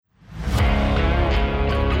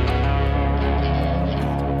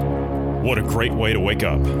What a great way to wake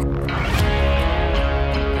up.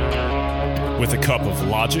 With a cup of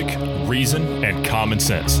logic, reason, and common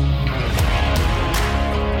sense.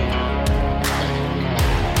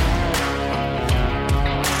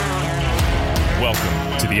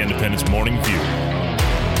 Welcome to the Independence Morning View.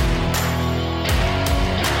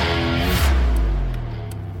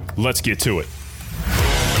 Let's get to it.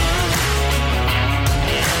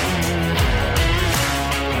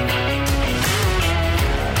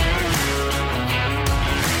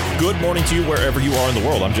 Good morning to you wherever you are in the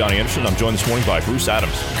world. I'm Johnny Anderson. I'm joined this morning by Bruce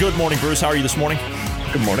Adams. Good morning, Bruce. How are you this morning?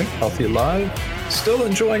 Good morning. Healthy alive. Still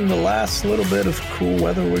enjoying the last little bit of cool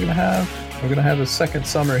weather we're going to have. We're going to have a second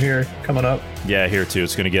summer here coming up. Yeah, here too.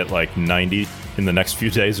 It's going to get like 90 in the next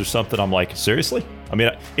few days or something. I'm like, seriously? I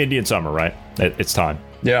mean, Indian summer, right? It's time.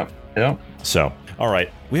 Yeah. So, all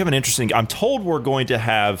right. We have I'm told we're going to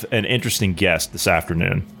have an interesting guest this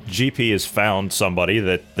afternoon. GP has found somebody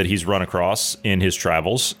that he's run across in his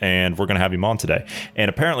travels, and we're going to have him on today. And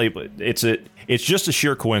apparently, it's just a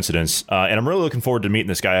sheer coincidence. And I'm really looking forward to meeting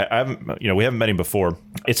this guy. We haven't met him before.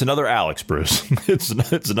 It's another Alex, Bruce.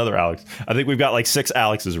 it's another Alex. I think we've got like 6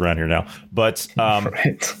 Alexes around here now. But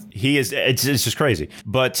Right. he is. It's just crazy.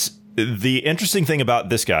 But the interesting thing about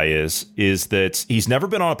this guy is that he's never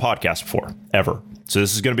been on a podcast before, ever. So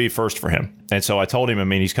this is going to be first for him. And so I told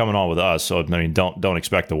him, he's coming on with us. So, don't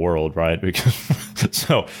expect the world, right? Because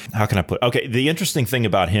so how can I put, okay. The interesting thing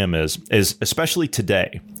about him is especially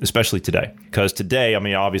today, because today,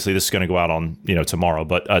 obviously this is going to go out on, tomorrow,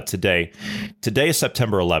 but today is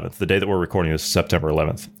September 11th. The day that we're recording this is September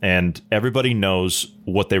 11th. And everybody knows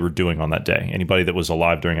what they were doing on that day. Anybody that was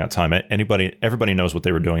alive during that time, everybody knows what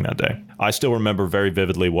they were doing that day. I still remember very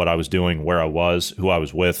vividly what I was doing, where I was, who I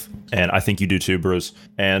was with. And I think you do too, Bruce.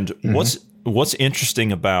 And what's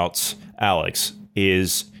interesting about Alex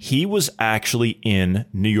is he was actually in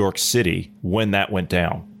New York City when that went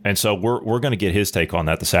down. And so we're going to get his take on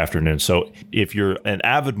that this afternoon. So if you're an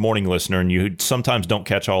avid morning listener and you sometimes don't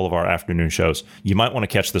catch all of our afternoon shows, you might want to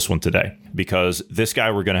catch this one today, because this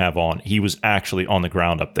guy we're going to have on, he was actually on the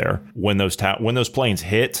ground up there when those planes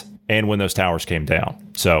hit and when those towers came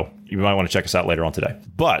down. So you might want to check us out later on today.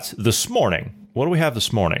 But this morning, what do we have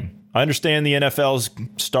this morning? I understand the NFL's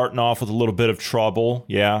starting off with a little bit of trouble.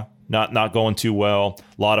 Yeah, not going too well.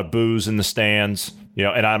 A lot of booze in the stands.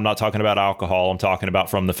 And I'm not talking about alcohol. I'm talking about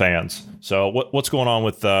from the fans. So what's going on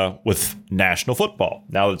with national football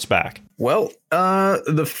now that it's back? Well,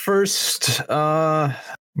 the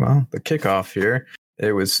kickoff here,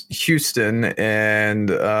 it was Houston and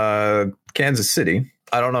Kansas City.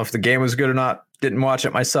 I don't know if the game was good or not. Didn't watch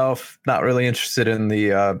it myself. Not really interested in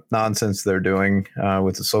the nonsense they're doing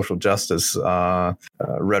with the social justice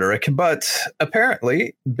rhetoric. But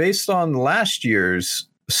apparently, based on last year's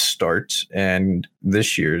start and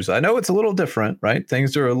this year's, I know it's a little different, right?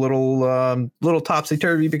 Things are a little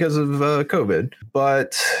topsy-turvy because of COVID.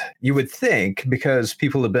 But you would think, because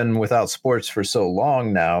people have been without sports for so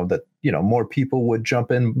long now, that more people would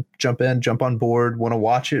jump on board, want to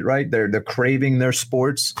watch it, right? They're craving their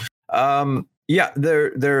sports. Yeah,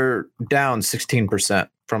 they're down 16%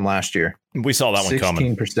 from last year. We saw that one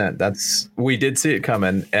coming. 16%. We did see it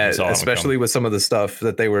coming, especially with some of the stuff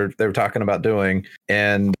that they were talking about doing,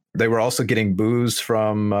 and they were also getting boos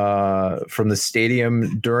from the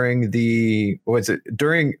stadium during was it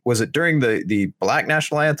during the Black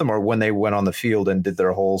National Anthem, or when they went on the field and did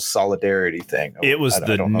their whole solidarity thing? It was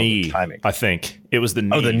the knee. I think it was the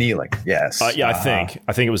knee. Oh, the kneeling. Yes. I think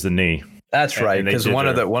it was the knee. That's right, because one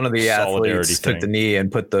of the athletes took the knee and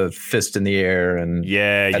put the fist in the air and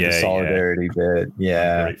the solidarity bit.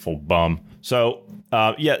 Yeah, grateful bum. So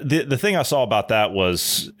the thing I saw about that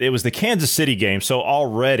was it was the Kansas City game. So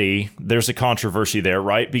already there's a controversy there,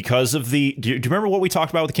 right? Because of do you remember what we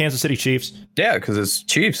talked about with the Kansas City Chiefs? Yeah, because it's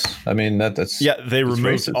Chiefs. That's they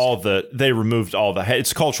removed all the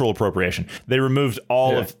it's cultural appropriation. They removed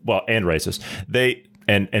and racist.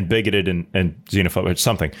 And bigoted and xenophobic,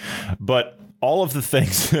 something. But all of the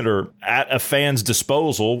things that are at a fan's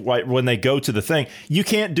disposal, right, when they go to the thing, you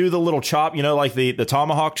can't do the little chop, like the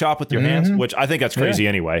tomahawk chop with your hands, which I think that's crazy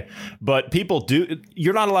anyway. But people do.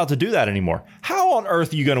 You're not allowed to do that anymore. How on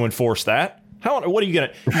earth are you going to enforce that? What are you going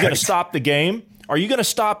to? You're going to stop the game? Are you going to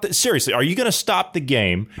stop? Seriously, are you going to stop the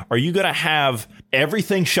game? Are you going to have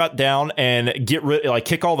everything shut down and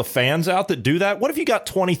kick all the fans out that do that? What if you got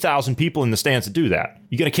 20,000 people in the stands to do that?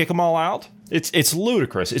 You going to kick them all out? It's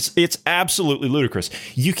ludicrous. It's absolutely ludicrous.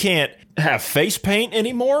 You can't have face paint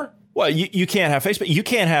anymore. Well, you can't have face paint. You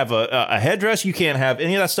can't have a headdress. You can't have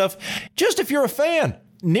any of that stuff. Just if you're a fan.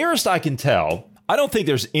 Nearest I can tell, I don't think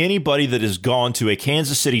there's anybody that has gone to a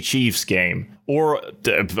Kansas City Chiefs game or,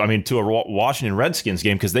 I mean, to a Washington Redskins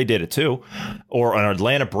game, because they did it too, or an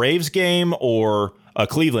Atlanta Braves game or a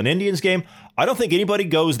Cleveland Indians game. I don't think anybody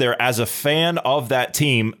goes there as a fan of that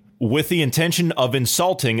team with the intention of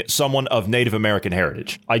insulting someone of Native American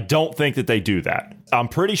heritage. I don't think that they do that. I'm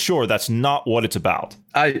pretty sure that's not what it's about.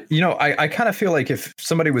 I kind of feel like if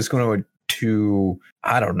somebody was going to,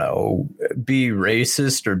 I don't know, be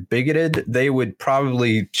racist or bigoted, they would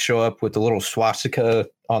probably show up with a little swastika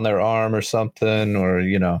on their arm or something, or,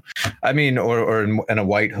 I mean, or in a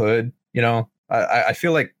white hood, I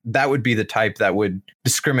feel like that would be the type that would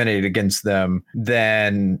discriminate against them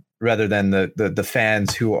rather than the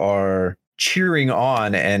fans who are cheering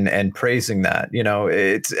on and praising that.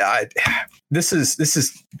 This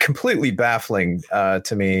is completely baffling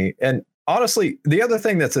to me. And honestly, the other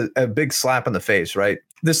thing that's a big slap in the face, right?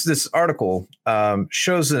 This article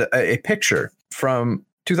shows a picture from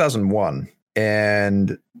 2001,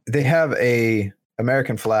 and they have a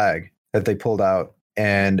American flag that they pulled out,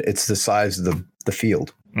 and it's the size of the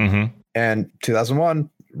field. Mm-hmm. And 2001,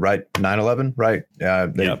 right? 9/11, right?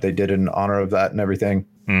 They did it in honor of that and everything.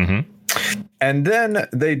 Mm-hmm. And then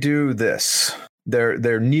they do this.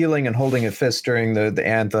 They're kneeling and holding a fist during the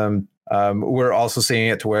anthem. We're also seeing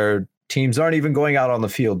it to where teams aren't even going out on the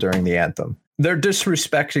field during the anthem. They're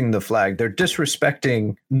disrespecting the flag. They're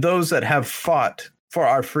disrespecting those that have fought for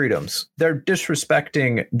our freedoms. They're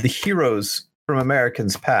disrespecting the heroes from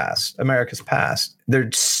America's past.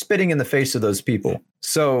 They're spitting in the face of those people.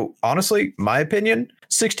 So honestly, my opinion,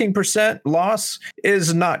 16% loss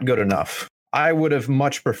is not good enough. I would have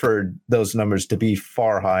much preferred those numbers to be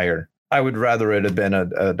far higher. I would rather it have been a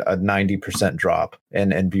 90% drop in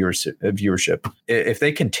viewership. If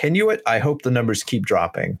they continue it, I hope the numbers keep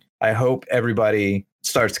dropping. I hope everybody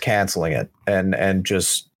starts canceling it and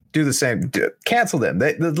just do the same. Cancel them.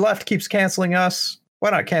 The left keeps canceling us. Why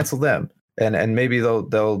not cancel them? And maybe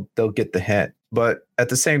they'll get the hint. But at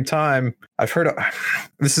the same time, I've heard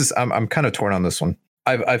I'm kind of torn on this one.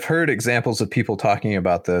 I've heard examples of people talking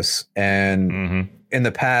about this, and in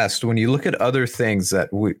the past, when you look at other things that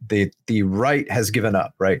the right has given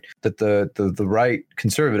up, right, that the right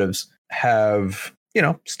conservatives have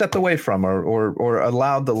stepped away from or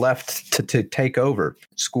allowed the left to take over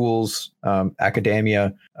schools,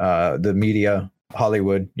 academia, the media,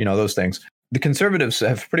 Hollywood, those things. The conservatives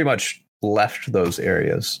have pretty much left those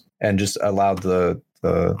areas and just allowed the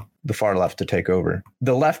far left to take over.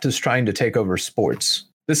 The left is trying to take over sports.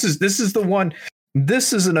 This is the one.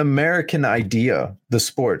 This is an American idea, the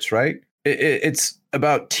sports, right? It's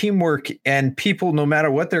about teamwork and people, no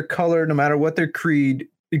matter what their color, no matter what their creed,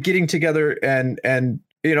 getting together and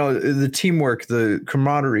the teamwork, the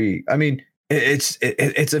camaraderie. I mean,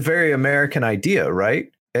 it's a very American idea,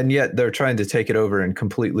 right? And yet they're trying to take it over and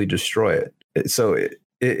completely destroy it. So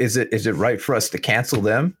is it right for us to cancel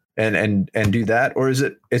them and do that, or is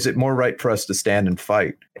it more right for us to stand and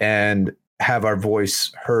fight and have our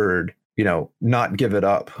voice heard? Not give it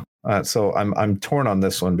up. So I'm torn on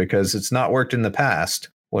this one because it's not worked in the past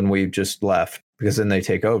when we've just left, because then they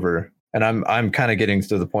take over. And I'm kind of getting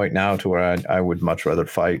to the point now to where I would much rather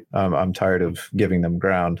fight. I'm tired of giving them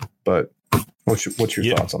ground. But what's your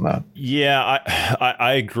thoughts on that? Yeah,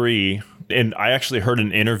 I agree. And I actually heard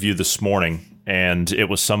an interview this morning, and it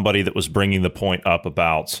was somebody that was bringing the point up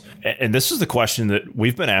about, and this is the question that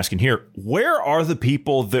we've been asking here, where are the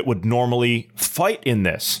people that would normally fight in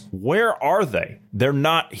this? Where are they? They're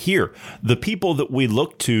not here. The people that we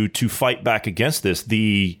look to fight back against this,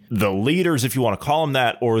 the leaders, if you want to call them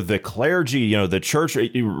that, or the clergy, the church,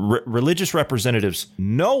 religious representatives,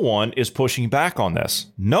 no one is pushing back on this.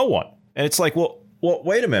 No one. And it's like, well,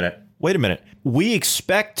 wait a minute. We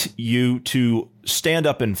expect you to stand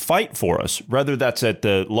up and fight for us, whether that's at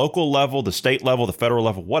the local level, the state level, the federal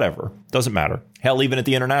level, whatever. Doesn't matter. Hell, even at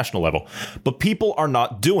the international level. But people are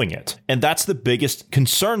not doing it. And that's the biggest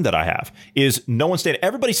concern that I have, is no one's standing.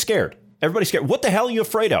 Everybody's scared. Everybody's scared. What the hell are you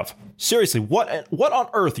afraid of? Seriously, what on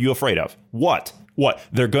earth are you afraid of? What?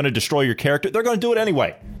 They're going to destroy your character? They're going to do it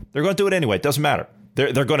anyway. It doesn't matter.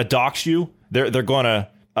 They're going to dox you. They're going to...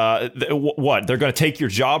 what? They're going to take your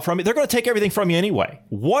job from you? They're going to take everything from you anyway.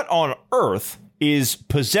 What on earth is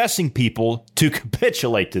possessing people to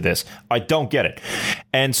capitulate to this? I don't get it.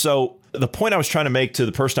 And so the point I was trying to make to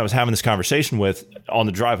the person I was having this conversation with on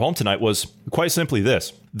the drive home tonight was quite simply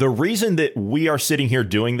this. The reason that we are sitting here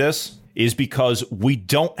doing this is because we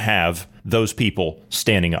don't have those people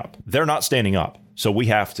standing up. They're not standing up. So we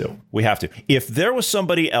have to. If there was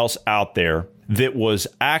somebody else out there that was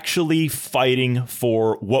actually fighting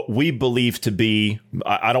for what we believe to be,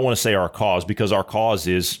 I don't want to say our cause, because our cause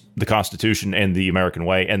is the Constitution and the American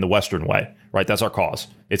way and the Western way, right? That's our cause.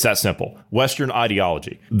 It's that simple. Western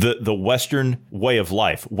ideology, the Western way of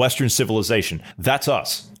life, Western civilization. That's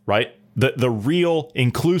us, right? The real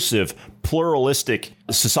inclusive, pluralistic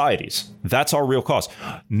societies. That's our real cause.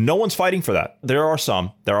 No one's fighting for that. There are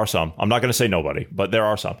some. I'm not going to say nobody, but there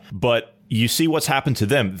are some. But you see what's happened to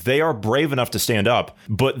them. They are brave enough to stand up,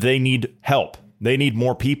 but they need help. They need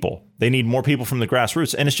more people. They need more people from the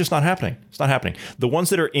grassroots, and it's just not happening. It's not happening. The ones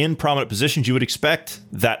that are in prominent positions, you would expect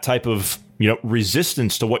that type of,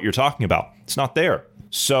 resistance to what you're talking about. It's not there.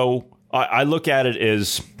 So I look at it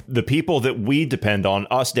as the people that we depend on,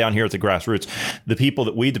 us down here at the grassroots, the people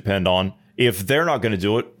that we depend on, if they're not going to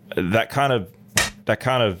do it, that kind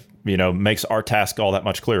of makes our task all that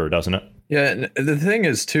much clearer, doesn't it? Yeah, and the thing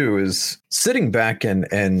is too is sitting back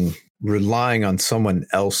and relying on someone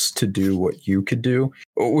else to do what you could do.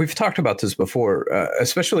 We've talked about this before,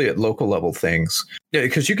 especially at local level things. Yeah,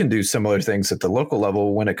 because you can do similar things at the local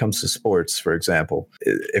level when it comes to sports, for example.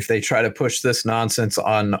 If they try to push this nonsense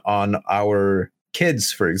on our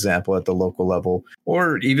kids, for example, at the local level,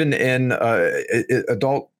 or even in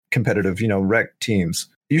adult competitive, rec teams,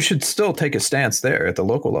 you should still take a stance there at the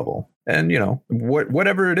local level. And,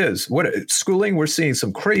 whatever it is, schooling, we're seeing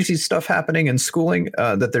some crazy stuff happening in schooling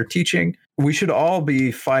that they're teaching. We should all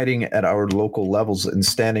be fighting at our local levels and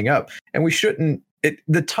standing up. And we shouldn't,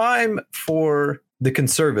 the time for the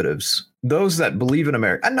conservatives, those that believe in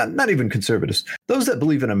America, not even conservatives, those that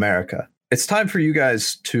believe in America, it's time for you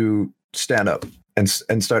guys to stand up and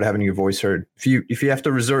start having your voice heard. If you have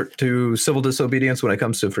to resort to civil disobedience when it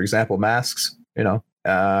comes to, for example, masks,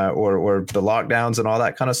 or the lockdowns and all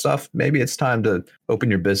that kind of stuff, maybe it's time to open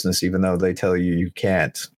your business, even though they tell you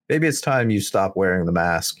can't. Maybe it's time you stop wearing the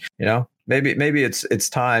mask. Maybe it's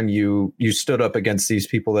time you stood up against these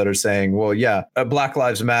people that are saying, well, yeah, Black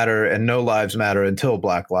Lives Matter and no lives matter until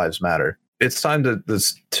Black Lives Matter. It's time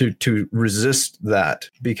to resist that,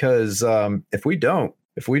 because if we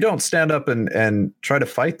don't stand up and try to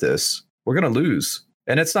fight this, we're going to lose.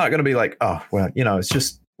 And it's not going to be like, oh, well, it's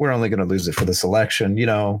just, we're only going to lose it for this election.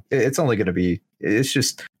 It's only going to be, it's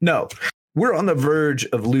just, no, we're on the verge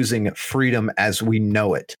of losing freedom as we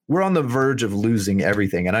know it. We're on the verge of losing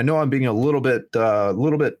everything. And I know I'm being a little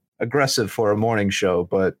bit aggressive for a morning show,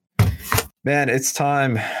 but man, it's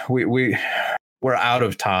time. We're out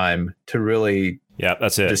of time to really. Yeah,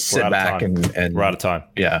 that's it. Just sit back and we're out of time.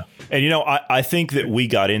 Yeah. And, I think that we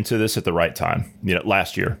got into this at the right time,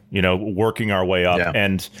 last year, working our way up,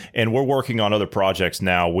 and we're working on other projects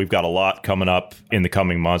now. We've got a lot coming up in the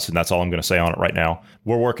coming months, and that's all I'm going to say on it right now.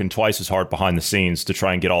 We're working twice as hard behind the scenes to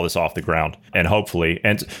try and get all this off the ground, and hopefully,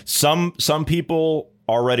 and some people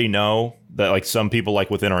already know that, like some people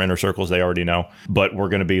like within our inner circles, they already know, but we're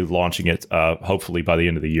going to be launching it hopefully by the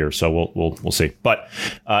end of the year. So we'll see. But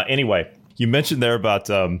anyway, you mentioned there about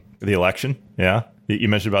the election. Yeah. You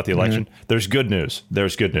mentioned about the election. Mm-hmm. There's good news.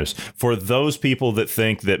 There's good news for those people that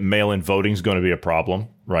think that mail-in voting is going to be a problem,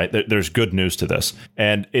 right? There's good news to this.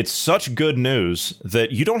 And it's such good news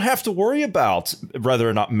that you don't have to worry about whether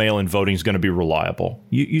or not mail-in voting is going to be reliable.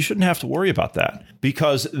 You shouldn't have to worry about that,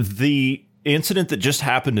 because the incident that just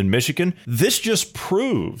happened in Michigan, this just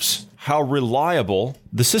proves how reliable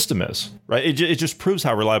the system is, right? It just proves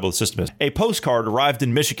how reliable the system is. A postcard arrived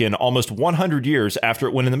in Michigan almost 100 years after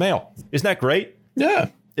it went in the mail. Isn't that great? Yeah.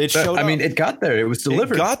 It showed up. It got there. It was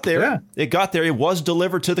delivered. It got there. Yeah. It got there. It was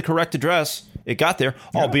delivered to the correct address. It got there,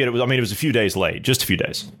 albeit it was a few days late, just a few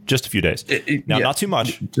days. Not too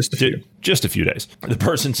much, just a few days. The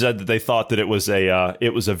person said that they thought that it was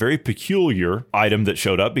a very peculiar item that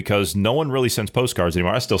showed up, because no one really sends postcards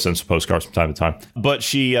anymore. I still send some postcards from time to time. But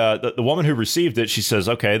she, the woman who received it, she says,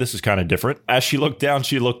 okay, this is kind of different. As she looked down,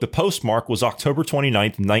 the postmark was October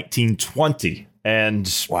 29th, 1920.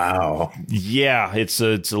 And wow, yeah, it's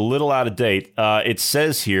a little out of date. It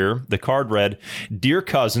says here, the card read, "Dear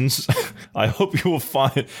cousins, I hope this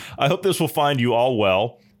will find you all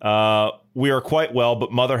well. We are quite well,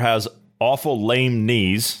 but mother has awful lame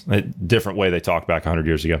knees." A different way they talked back 100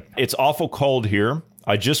 years ago. "It's awful cold here.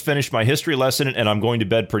 I just finished my history lesson and I'm going to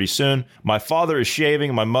bed pretty soon. My father is shaving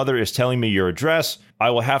and my mother is telling me your address. I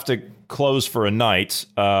will have to close for a night."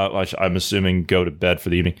 I'm assuming go to bed for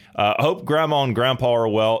the evening. "Hope grandma and grandpa are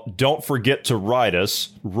well. Don't forget to write us.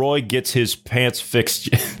 Roy gets his pants fixed."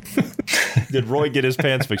 Did Roy get his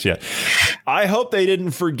pants fixed yet? I hope they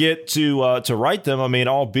didn't forget to write them. I mean,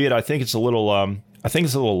 albeit I think it's a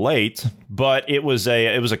little late, but it was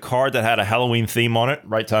a card that had a Halloween theme on it,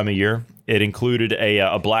 right time of year. It included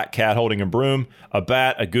a black cat holding a broom, a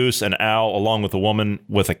bat, a goose, an owl, along with a woman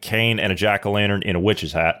with a cane and a jack-o'-lantern in a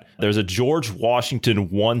witch's hat. There's a George Washington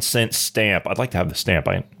 1-cent stamp. I'd like to have the stamp.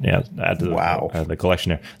 Add to the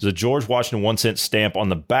collection there. There's a George Washington 1-cent stamp on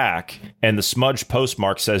the back, and the smudged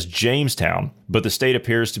postmark says Jamestown, but the state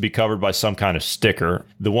appears to be covered by some kind of sticker.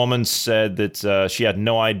 The woman said that she had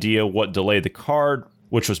no idea what delayed the card,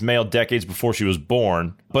 which was mailed decades before she was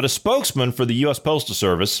born. But a spokesman for the U.S. Postal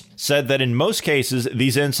Service said that in most cases,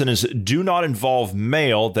 these incidents do not involve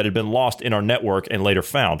mail that had been lost in our network and later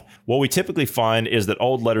found. What we typically find is that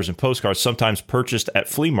old letters and postcards, sometimes purchased at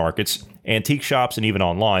flea markets, antique shops, and even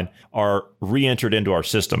online, are re-entered into our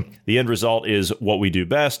system. The end result is what we do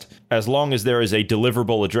best. As long as there is a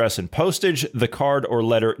deliverable address and postage, the card or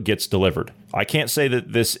letter gets delivered. I can't say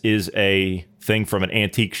that this is a thing from an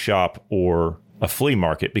antique shop or a flea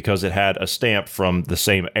market because it had a stamp from the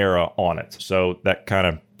same era on it. So that kind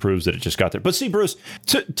of proves that it just got there. But see, Bruce,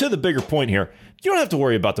 to the bigger point here, you don't have to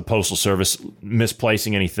worry about the Postal Service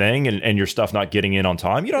misplacing anything and your stuff not getting in on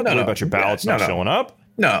time. You don't have to worry about your ballots not showing up.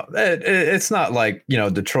 No, it's not like,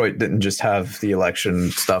 Detroit didn't just have the election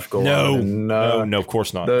stuff going on. No, of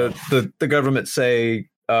course not. The government say,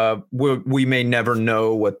 we may never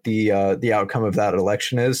know what the outcome of that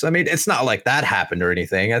election is. I mean, it's not like that happened or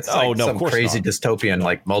anything. It's some crazy dystopian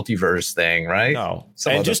like multiverse thing, right? No,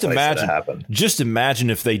 and just imagine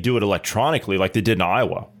if they do it electronically like they did in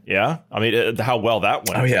Iowa. Yeah, I mean, how well that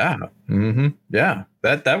went. Oh yeah, mm-hmm. Yeah,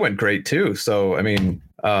 that went great too. So I mean,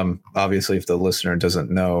 obviously, if the listener doesn't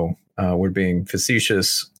know, we're being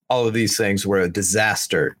facetious. All of these things were a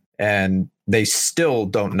disaster, and they still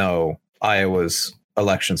don't know Iowa's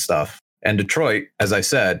election stuff. And Detroit, as I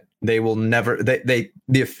said, they will never,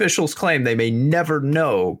 the officials claim they may never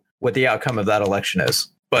know what the outcome of that election is,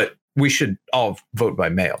 but we should all vote by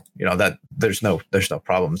mail. That there's no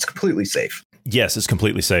problem. It's completely safe. Yes, it's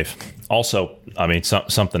completely safe. Also, I mean,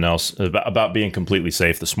 something else about being completely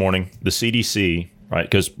safe this morning, the CDC, right?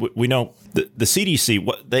 Because we know the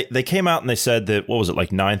CDC, they came out and they said that, what was it,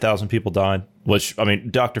 like 9,000 people died? Which, I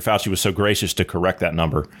mean, Dr. Fauci was so gracious to correct that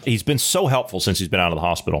number. He's been so helpful since he's been out of the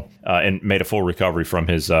hospital and made a full recovery from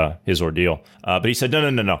his ordeal. But he said,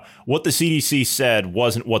 no. What the CDC said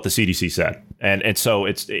wasn't what the CDC said. And so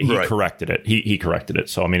he corrected it. He corrected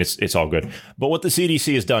it. So, I mean, it's all good. But what the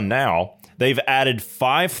CDC has done now, they've added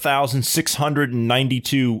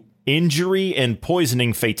 5,692 injury and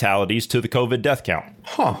poisoning fatalities to the COVID death count.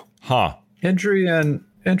 Huh. Injury and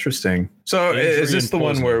interesting. So is this the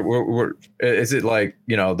one where is it like,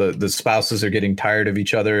 the spouses are getting tired of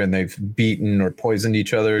each other and they've beaten or poisoned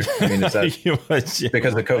each other? I mean, is that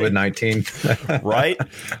because of COVID-19? Right.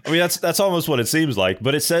 I mean, that's almost what it seems like.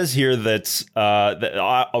 But it says here that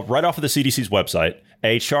right off of the CDC's website,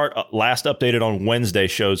 a chart last updated on Wednesday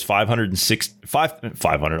shows 500.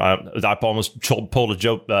 I almost pulled a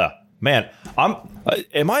joke. Man, am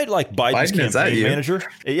I like Biden's campaign manager?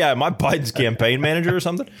 Yeah, am I Biden's campaign manager or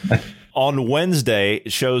something? On Wednesday,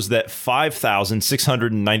 it shows that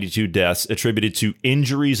 5,692 deaths attributed to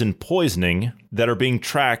injuries and poisoning that are being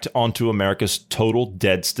tracked onto America's total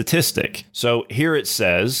dead statistic. So here it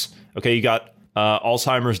says, okay, you got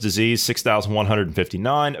Alzheimer's disease,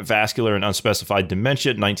 6,159, vascular and unspecified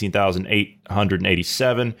dementia,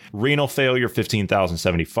 19,887, renal failure,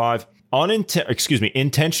 15,075.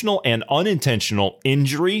 Intentional and unintentional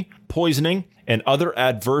injury, poisoning, and other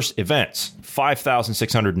adverse events,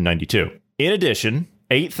 5,692. In addition,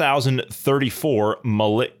 8,034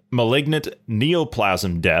 malignant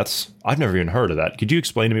neoplasm deaths. I've never even heard of that. Could you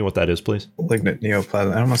explain to me what that is, please? Malignant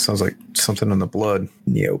neoplasm. That almost sounds like something in the blood.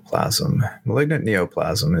 Neoplasm. Malignant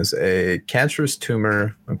neoplasm is a cancerous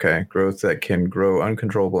tumor, growth that can grow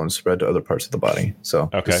uncontrollable and spread to other parts of the body. So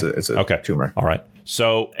it's a tumor. All right.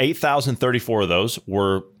 So 8,034 of those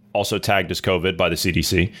were also tagged as COVID by the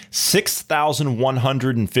CDC.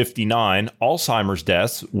 6,159 Alzheimer's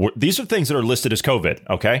deaths. These are things that are listed as COVID,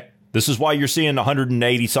 okay? This is why you're seeing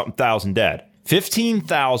 180-something thousand dead.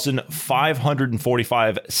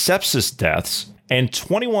 15,545 sepsis deaths and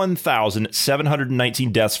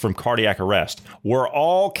 21,719 deaths from cardiac arrest were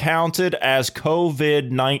all counted as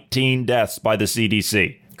COVID-19 deaths by the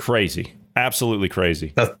CDC. Crazy. Absolutely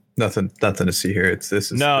crazy. Nothing to see here.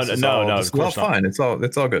 It's no. It's all fine. It's all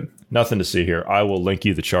good. Nothing to see here. I will link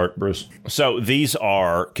you the chart, Bruce. So these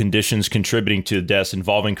are conditions contributing to deaths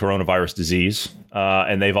involving coronavirus disease,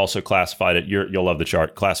 and they've also classified it. You'll love the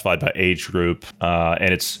chart. Classified by age group,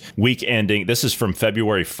 and it's week ending. This is from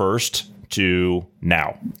February 1st to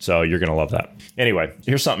now. So you're going to love that. Anyway,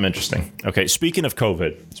 here's something interesting. Okay, speaking of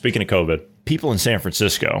COVID, people in San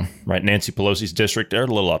Francisco, right, Nancy Pelosi's district, they're a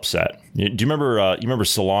little upset. Do you remember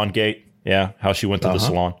Salon Gate? Yeah, how she went to the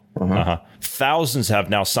salon. Thousands have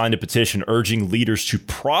now signed a petition urging leaders to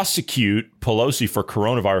prosecute Pelosi for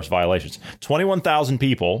coronavirus violations. 21,000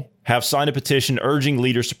 people have signed a petition urging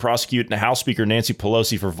leaders to prosecute House Speaker Nancy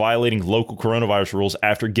Pelosi for violating local coronavirus rules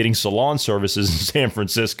after getting salon services in San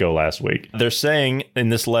Francisco last week. They're saying in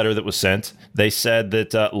this letter that was sent, they said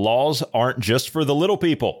that laws aren't just for the little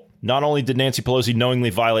people. Not only did Nancy Pelosi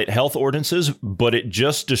knowingly violate health ordinances, but it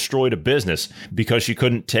just destroyed a business because she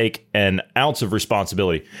couldn't take an ounce of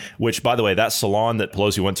responsibility, which, by the way, that salon that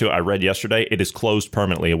Pelosi went to, I read yesterday, it is closed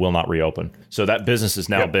permanently. It will not reopen. So that business has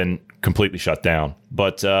now been completely shut down.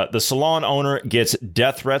 But the salon owner gets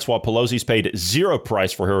death threats while Pelosi's paid zero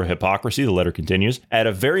price for her hypocrisy. The letter continues. At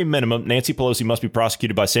a very minimum, Nancy Pelosi must be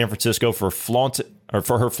prosecuted by San Francisco for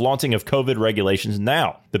her flaunting of COVID regulations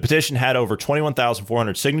now. The petition had over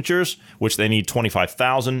 21,400 signatures, which they need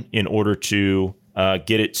 25,000 in order to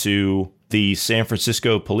get it to the San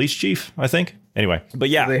Francisco police chief, I think. Anyway, but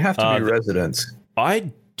yeah. They have to be residents.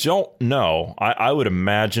 I don't know. I would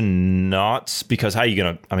imagine not, because how are you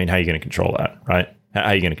going to control that, right? How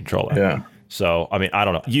are you going to control that? Yeah. So, I mean, I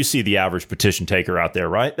don't know. You see the average petition taker out there,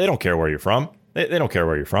 right? They don't care where you're from. They don't care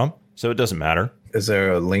where you're from. So it doesn't matter. Is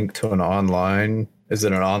there a link to an online? Is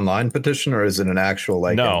it an online petition or is it an actual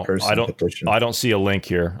in-person petition? I don't see a link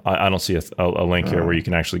here. I don't see a link here where you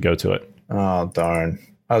can actually go to it. Oh, darn.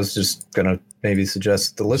 I was just going to maybe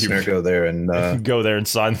suggest the listener go there and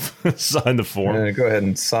sign the form. Yeah, go ahead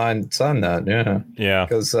and sign that. Yeah. Yeah.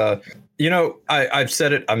 Because, I've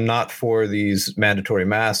said it. I'm not for these mandatory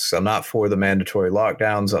masks. I'm not for the mandatory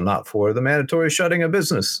lockdowns. I'm not for the mandatory shutting of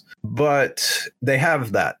business. But they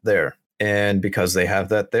have that there. And because they have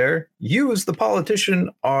that there, you as the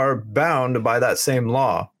politician are bound by that same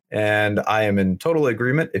law. And I am in total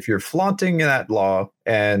agreement. If you're flaunting that law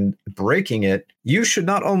and breaking it, you should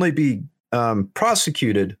not only be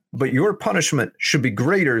prosecuted, but your punishment should be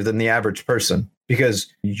greater than the average person because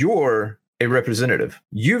you're a representative.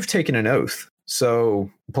 You've taken an oath.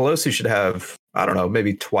 So Pelosi should have, I don't know,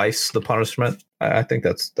 maybe twice the punishment. I think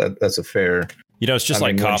that's a fair. It's just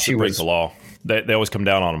cops that break the law. They always come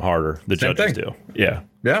down on them harder. The judges do. Yeah.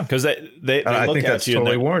 Yeah. Because they look think at that's you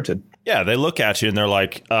totally and warranted. Yeah, they look at you and they're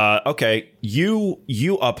like, okay,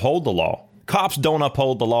 you uphold the law. Cops don't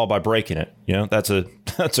uphold the law by breaking it. That's an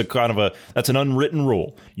unwritten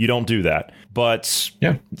rule. You don't do that. But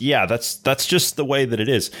yeah, that's just the way that it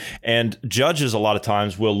is. And judges a lot of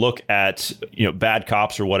times will look at, bad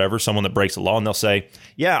cops or whatever, someone that breaks the law, and they'll say,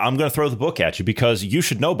 yeah, I'm going to throw the book at you because you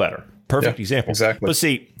should know better. Perfect example. Exactly.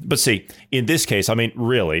 But see, in this case, I mean,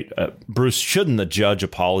 really, Bruce, shouldn't the judge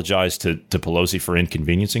apologize to Pelosi for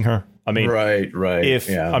inconveniencing her? I mean, right.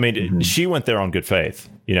 She went there on good faith.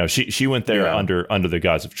 She went there under the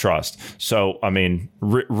guise of trust. So, I mean,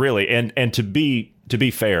 really, and to be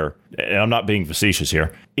fair, and I'm not being facetious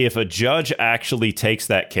here, if a judge actually takes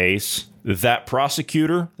that case, that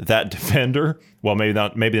prosecutor, that defender, well, maybe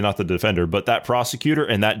not the defender, but that prosecutor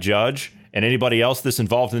and that judge and anybody else that's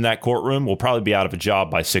involved in that courtroom will probably be out of a job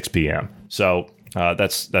by 6 p.m. So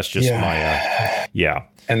that's just my.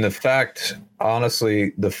 And the fact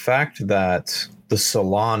that the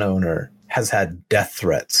salon owner has had death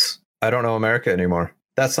threats. I don't know America anymore.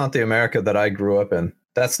 That's not the America that I grew up in.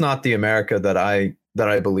 That's not the America that I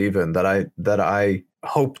believe in, that I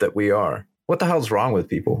hope that we are. What the hell's wrong with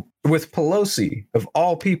people? With Pelosi, of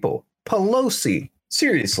all people. Pelosi,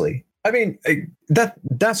 seriously. I mean,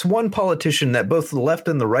 that's one politician that both the left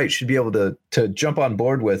and the right should be able to jump on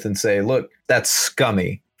board with and say, look, that's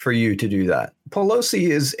scummy for you to do that. Pelosi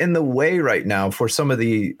is in the way right now for some of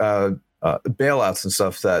the bailouts and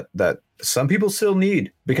stuff that some people still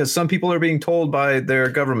need, because some people are being told by their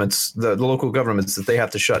governments, the local governments, that they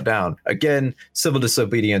have to shut down. Again, civil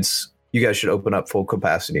disobedience. You guys should open up full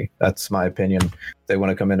capacity. That's my opinion. If they want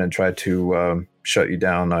to come in and try to shut you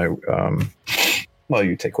down,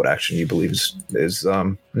 you take what action you believe is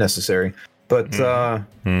necessary. But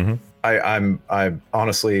I'm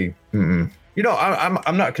honestly, I'm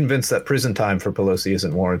not convinced that prison time for Pelosi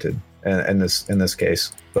isn't warranted in this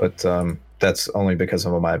case. But that's only because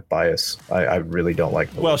of my bias. I really don't like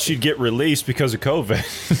Pelosi. Well, she'd get released because of COVID.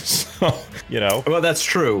 So, Well, that's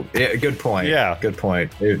true. Yeah, good point. Yeah. Good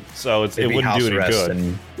point. So it wouldn't do any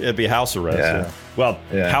good. It'd be house arrest. Yeah. Well,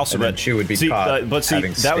 Yeah, house and then arrest. she would be caught but see,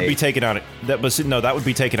 having that would be steak. taken out. That would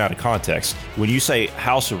be taken out of context. When you say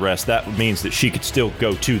house arrest, that means that she could still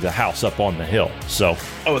go to the house up on the hill. So,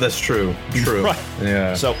 Oh, that's true. True. right.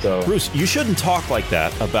 Yeah. So, Bruce, you shouldn't talk like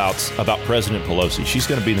that about President Pelosi. She's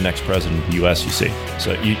going to be the next president of the U.S. You see,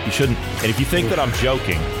 so you shouldn't. And if you think that I'm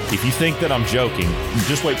joking,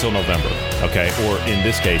 just wait till November, okay? Or in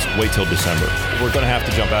this case, wait till December. We're going to have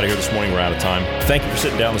to jump out of here this morning. We're out of time. Thank you for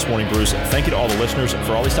sitting down this morning, Bruce. Thank you to all the listeners.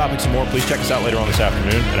 For all these topics and more, please check us out later on this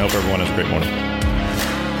afternoon. And I hope everyone has a great morning.